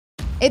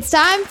It's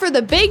time for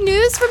the big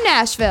news from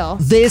Nashville.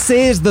 This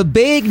is the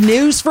big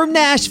news from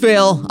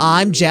Nashville.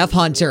 I'm Jeff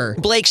Hunter.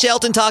 Blake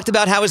Shelton talked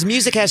about how his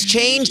music has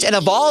changed and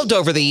evolved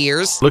over the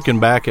years. Looking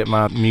back at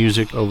my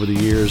music over the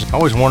years, I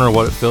always wonder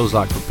what it feels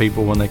like for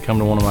people when they come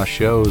to one of my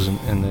shows.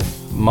 And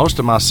most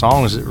of my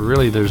songs,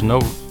 there's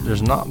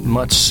not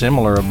much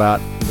similar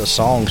about the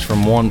songs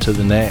from one to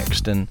the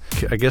next. And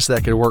I guess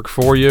that could work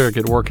for you or it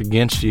could work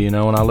against you.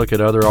 When I look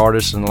at other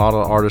artists and a lot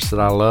of artists that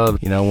I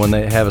love, when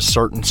they have a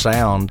certain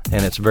sound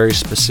and it's very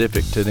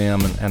specific to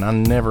them, and I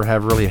never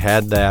have really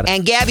had that.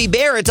 And Gabby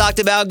Barrett talked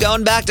about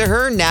going back to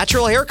her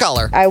natural hair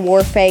color. I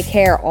wore fake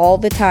hair all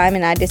the time,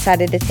 and I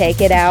decided to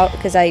take it out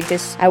because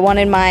I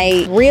wanted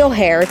my real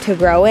hair to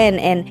grow in,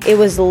 and it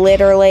was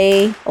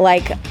literally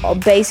like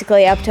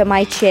basically up to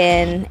my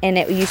chin, and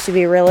it used to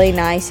be really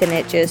nice, and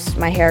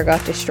my hair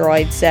got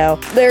destroyed. So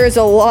there's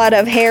a lot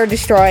of hair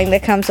destroying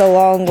that comes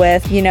along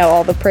with,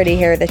 all the pretty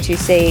hair that you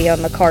see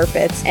on the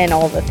carpets and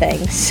all the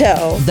things.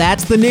 So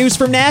that's the news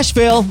from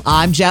Nashville.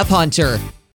 I'm Jeff Hunter.